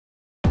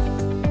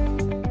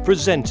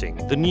Presenting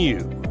the new,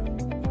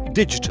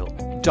 digital,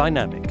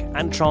 dynamic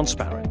and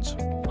transparent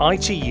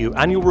ITU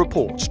Annual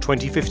Report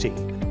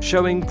 2015,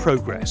 showing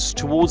progress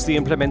towards the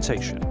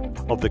implementation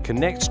of the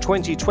Connect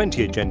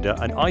 2020 Agenda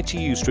and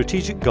ITU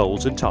strategic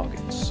goals and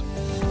targets.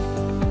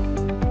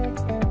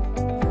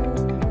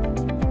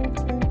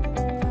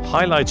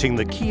 Highlighting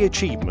the key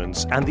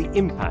achievements and the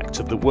impact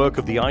of the work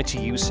of the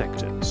ITU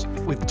sectors,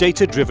 with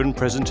data-driven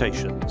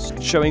presentations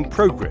showing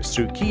progress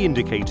through key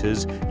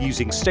indicators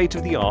using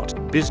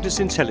state-of-the-art business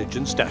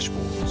intelligence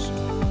dashboards.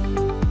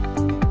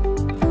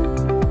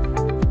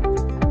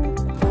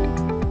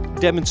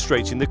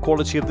 Demonstrating the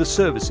quality of the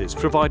services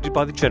provided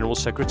by the General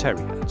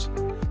Secretariat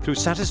through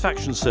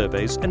satisfaction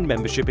surveys and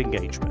membership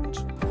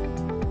engagement.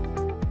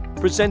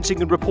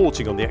 Presenting and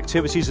reporting on the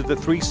activities of the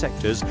 3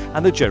 sectors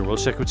and the General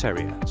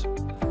Secretariat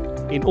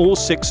in all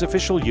 6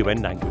 official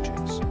UN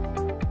languages.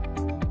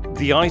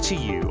 The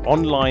ITU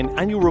Online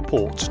Annual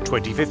Report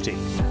 2015.